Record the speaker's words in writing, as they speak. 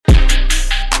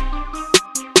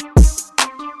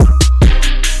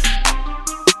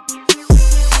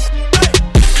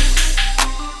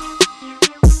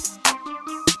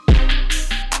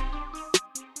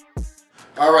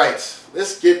All right,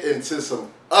 let's get into some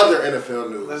other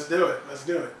NFL news. Let's do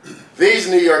it. These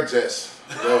New York Jets,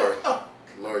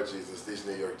 Lord Jesus, these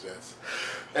New York Jets.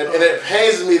 And it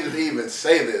pains me to even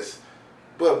say this,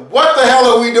 but what the hell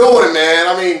are we doing, man?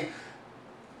 I mean,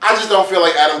 I just don't feel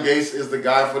like Adam Gase is the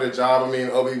guy for the job. I mean,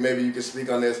 Obi, maybe you can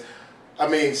speak on this. I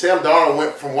mean, Sam Darnold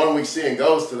went from 1 week seeing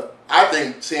ghosts to, I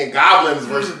think, seeing goblins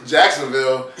versus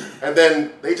Jacksonville, and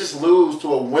then they just lose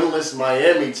to a winless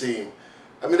Miami team.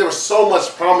 I mean, there was so much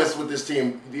promise with this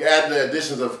team. You add the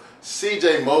additions of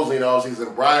C.J. Mosley in the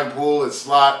offseason, Brian Poole at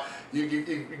slot.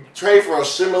 You trade for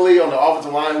Oshimele on the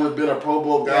offensive line, who had been a Pro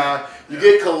Bowl guy. You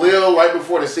get Khalil right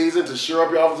before the season to shore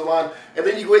up your offensive line, and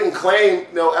then you go ahead and claim,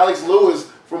 Alex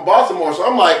Lewis from Baltimore. So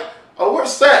I'm like, oh, we're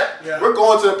set. Yeah. We're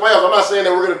going to the playoffs. I'm not saying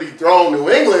that we're going to dethrone New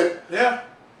England. Yeah.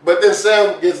 But then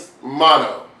Sam gets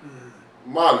mono.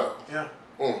 Yeah.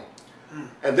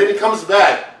 And then he comes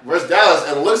back versus Dallas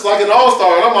and looks like an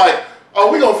all-star. And I'm like, oh,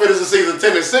 we're going to finish the season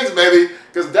 10-6, baby.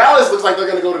 Because Dallas looks like they're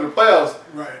going to go to the playoffs.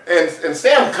 Right. And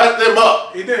Sam cut them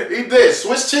up. He did.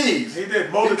 Swiss cheese. He did.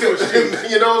 Molded Swiss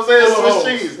cheese. You know what I'm saying?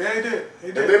 Swiss cheese. Yeah, he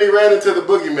did. And then he ran into the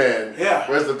boogeyman. Yeah.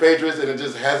 Whereas the Patriots, and it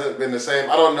just hasn't been the same.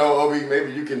 I don't know, Obi,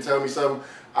 maybe you can tell me something.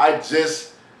 I'm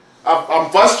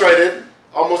frustrated,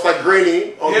 almost like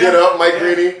Greeny on Get Up, Mike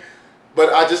Greeny.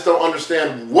 But I just don't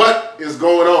understand what is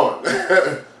going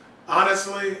on.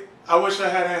 Honestly, I wish I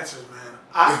had answers, man.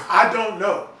 I don't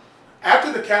know.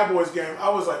 After the Cowboys game, I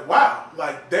was like, wow,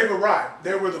 like they've arrived.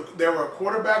 They were a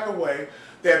quarterback away.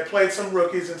 They had played some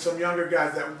rookies and some younger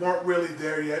guys that weren't really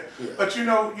there yet. Yeah. But you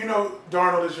know,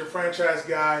 Darnold is your franchise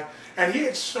guy, and he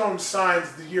had shown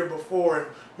signs the year before in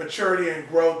maturity and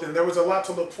growth, and there was a lot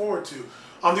to look forward to.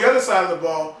 On the other side of the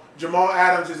ball, Jamal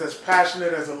Adams is as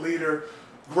passionate as a leader,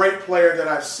 great player that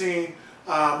I've seen.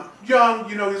 Young,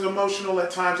 he's emotional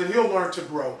at times, and he'll learn to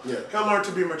grow. Yeah. He'll learn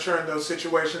to be mature in those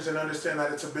situations and understand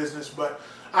that it's a business. But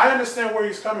I understand where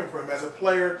he's coming from. As a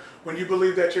player, when you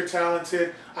believe that you're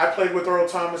talented, I played with Earl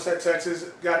Thomas at Texas,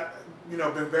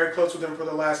 been very close with him for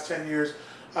the last 10 years.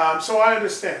 So I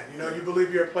understand. You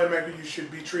believe you're a playmaker, you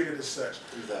should be treated as such.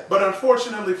 Exactly. But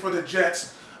unfortunately for the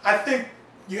Jets, I think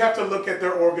you have to look at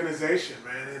their organization,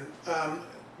 man. And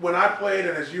when I played,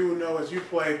 and as you know, as you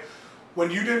played, when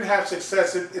you didn't have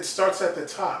success, it starts at the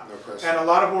top. No question. And a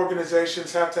lot of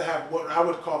organizations have to have what I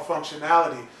would call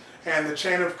functionality, and the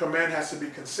chain of command has to be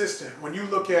consistent. When you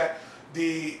look at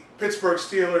the Pittsburgh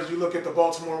Steelers, you look at the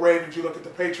Baltimore Ravens, you look at the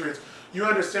Patriots, you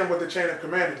understand what the chain of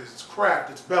command is. It's Kraft,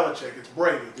 it's Belichick, it's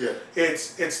Brady. Yeah.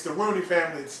 It's the Rooney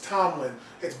family, it's Tomlin,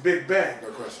 it's Big Ben. No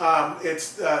question. It's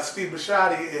Steve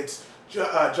Bisciotti, it's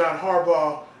John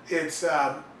Harbaugh, it's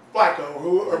Flacco,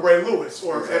 or Ray Lewis,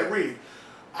 or exactly. Ed Reed.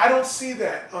 I don't see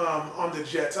that on the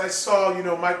Jets. I saw,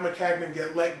 Mike McCagnon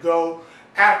get let go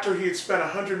after he had spent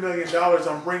 $100 million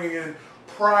on bringing in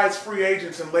prize free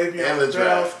agents and Le'Veon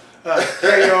Bell,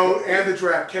 KO, and the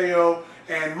draft, KO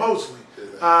and Mosley.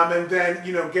 And then,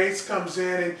 Gase comes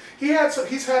in, and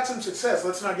he's had some success.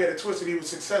 Let's not get it twisted. He was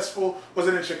successful. Was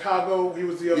it in Chicago? He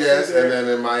was the OC there. And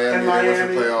then in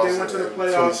Miami, they went to the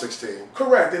playoffs. 2016.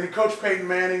 Correct. And he coached Peyton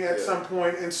Manning at some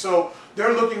point. And so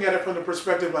they're looking at it from the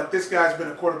perspective like this guy's been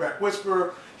a quarterback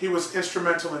whisperer. He was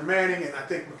instrumental in Manning and I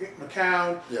think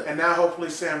McCown, and now hopefully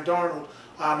Sam Darnold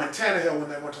and Tannehill when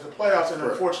they went to the playoffs. And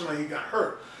unfortunately, he got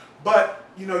hurt. But,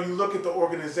 you look at the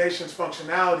organization's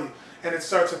functionality, and it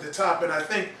starts at the top. And I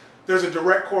think there's a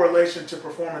direct correlation to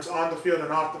performance on the field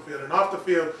and off the field. And off the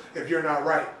field, if you're not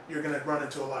right, you're going to run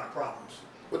into a lot of problems.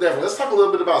 Well, definitely. Let's talk a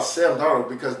little bit about Sam Darnold,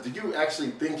 because do you actually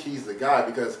think he's the guy?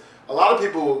 Because a lot of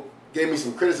people gave me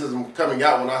some criticism coming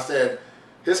out when I said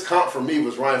his comp for me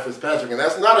was Ryan Fitzpatrick. And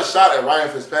that's not a shot at Ryan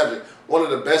Fitzpatrick, one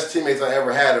of the best teammates I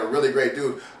ever had, a really great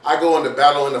dude. I go into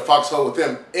battle in the foxhole with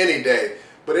him any day.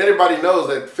 But everybody knows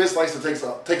that Fitz likes to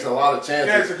takes a lot of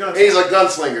chances. Yeah, he's a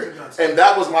gunslinger. And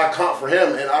that was my comp for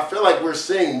him. And I feel like we're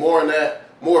seeing more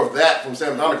of that from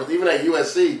Sam Darnold. Because even at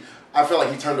USC, I feel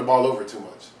like he turned the ball over too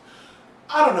much.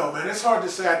 I don't know, man. It's hard to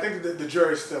say. I think that the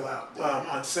jury's still out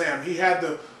on Sam. He had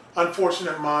the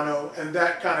unfortunate mono, and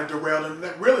that kind of derailed him.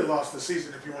 That really lost the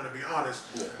season, if you want to be honest.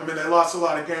 Yeah. I mean, they lost a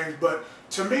lot of games. But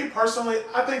to me, personally,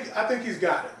 I think he's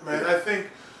got it, man. Yeah. I think...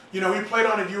 he played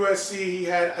on at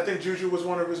USC. I think Juju was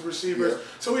one of his receivers. Yeah.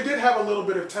 So he did have a little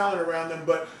bit of talent around him,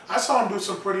 but I saw him do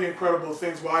some pretty incredible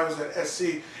things while I was at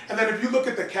SC. And then if you look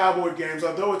at the Cowboy games,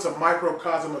 although it's a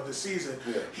microcosm of the season,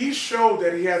 he showed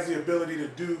that he has the ability to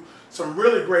do some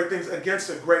really great things against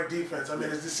a great defense. I mean,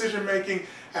 his decision-making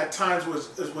at times was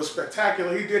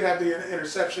spectacular. He did have the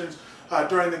interceptions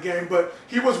during the game, but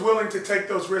he was willing to take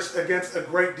those risks against a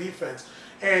great defense.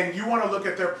 And you want to look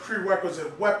at their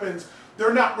prerequisite weapons,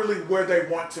 they're not really where they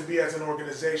want to be as an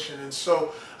organization. And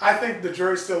so I think the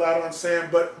jury's still out on Sam,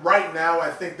 but right now I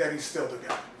think that he's still the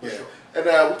guy. Yeah. Sure. And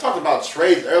we talked about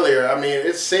trades earlier. I mean,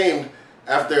 it seemed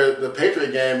after the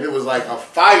Patriot game, it was like a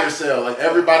fire sale. Like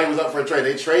everybody was up for a trade.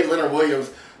 They trade Leonard Williams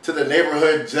to the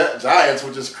neighborhood Giants,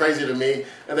 which is crazy to me.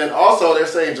 And then also they're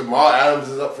saying Jamal Adams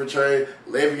is up for trade,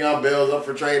 Le'Veon Bell is up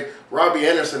for trade, Robbie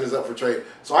Anderson is up for trade.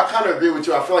 So I kind of agree with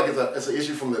you. I feel like it's an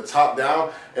issue from the top down.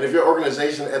 And if your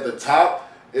organization at the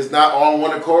top is not on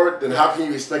one accord, then how can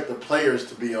you expect the players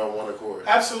to be on one accord?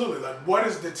 Absolutely. Like, what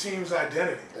is the team's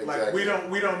identity? Exactly. Like,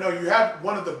 we don't know. You have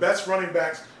one of the best running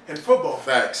backs in football.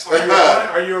 Facts.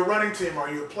 Are you a running team? Are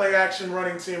you a play-action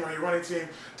running team? Are you a running team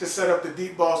to set up the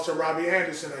deep balls to Robbie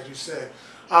Anderson, as you said?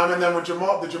 And then when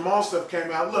the Jamal stuff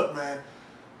came out, look, man,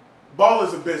 ball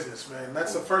is a business, man.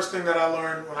 That's the first thing that I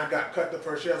learned when I got cut the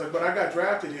first year. I was like, but I got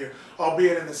drafted here,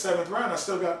 albeit in the 7th round. I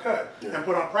still got cut and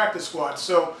put on practice squad.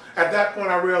 So at that point,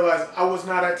 I realized I was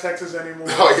not at Texas anymore.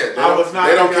 Oh yeah,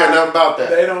 they don't care nothing about that.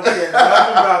 They don't care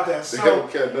nothing about that. So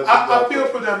I feel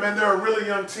for them, man. They're a really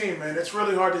young team, man. It's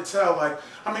really hard to tell. Like,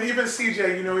 I mean, even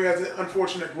CJ, you know, he has an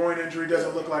unfortunate groin injury,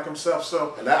 doesn't look like himself.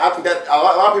 So, and I think that a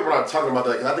lot of people are not talking about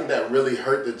that because I think that really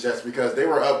hurt the Jets because they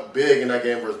were up big in that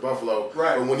game versus Buffalo.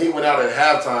 Right. But when he went out at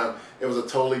halftime, it was a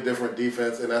totally different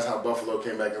defense, and that's how Buffalo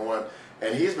came back and won.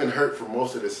 And he's been hurt for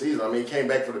most of the season. I mean, he came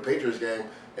back for the Patriots game,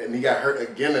 and he got hurt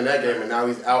again in that game, and now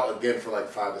he's out again for like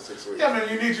 5 to 6 weeks. Yeah, man,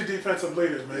 you need your defensive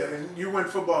leaders, man. Yeah. And you win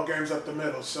football games up the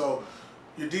middle. So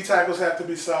your D tackles have to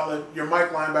be solid. Your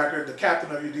Mike linebacker, the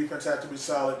captain of your defense, has to be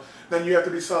solid. Then you have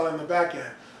to be solid in the back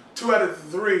end. 2 out of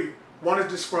the 3, one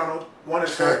is disgruntled, one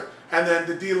is hurt. And then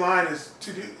the D line is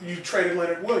you traded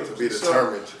Leonard Williams. To be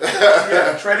determined.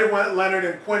 Yeah, traded Leonard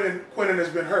and Quinton has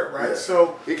been hurt, right? Yeah.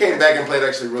 So he came back and played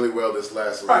actually really well this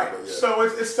last week. Right. Yeah. So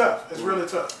it's tough. It's really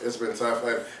tough. It's been tough,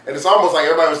 and it's almost like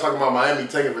everybody was talking about Miami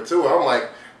tanking for Tua. I'm like,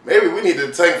 maybe we need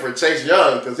to tank for Chase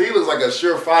Young because he looks like a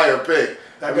surefire pick.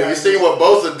 I mean, you seen what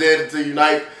Bosa did to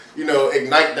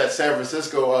ignite that San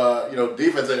Francisco,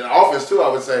 defense and offense too. I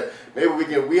would say maybe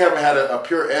we haven't had a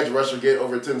pure edge rusher get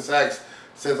over 10 sacks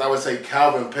since I would say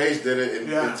Calvin Pace did it in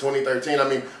 2013. I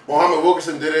mean, Muhammad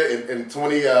Wilkerson did it in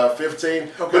 2015,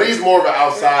 but he's more of an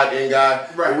outside in guy.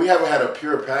 Right. But we haven't had a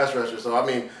pure pass rusher. So I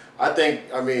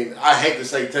hate to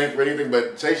say tank for anything,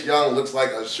 but Chase Young looks like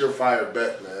a surefire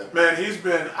bet, man.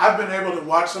 Man, I've been able to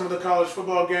watch some of the college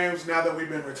football games now that we've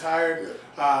been retired.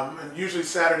 Yeah. And usually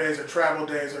Saturdays are travel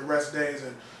days or rest days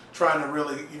and trying to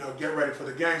really, get ready for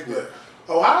the games. Yeah. But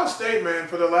Ohio State, man,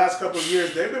 for the last couple of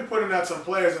years, they've been putting out some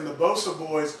players, and the Bosa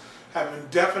boys have been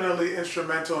definitely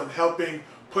instrumental in helping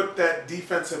put that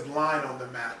defensive line on the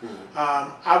map. Mm-hmm.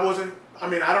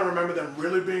 I don't remember them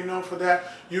really being known for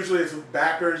that. Usually it's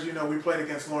backers. We played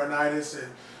against Laurinaitis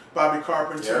and Bobby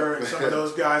Carpenter and some of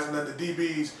those guys. And then the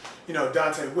DBs,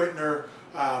 Dante Whitner,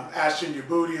 Ashton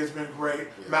Yabuti has been great,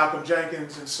 Malcolm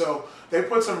Jenkins. And so they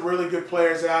put some really good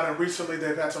players out. And recently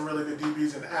they've had some really good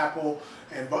DBs in Apple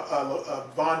and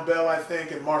Von Bell, I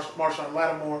think, and Marshawn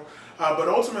Lattimore. But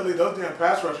ultimately those damn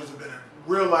pass rushers have been a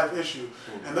real-life issue.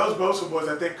 Mm-hmm. And those Bosa boys,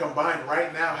 I think, combined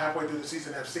right now, halfway through the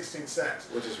season, have 16 sacks.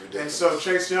 Which is ridiculous. And so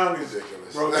Chase Young is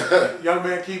ridiculous. Young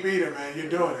man, keep eating, man. You're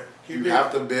doing it. You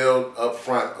have to build up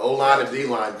front, O-line and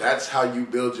D-line. That's how you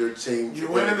build your team. You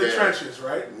win in the trenches,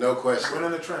 right? No question. You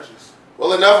win in the trenches.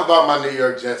 Well, enough about my New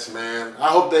York Jets, man. I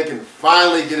hope they can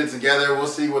finally get it together. We'll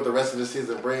see what the rest of the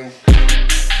season brings.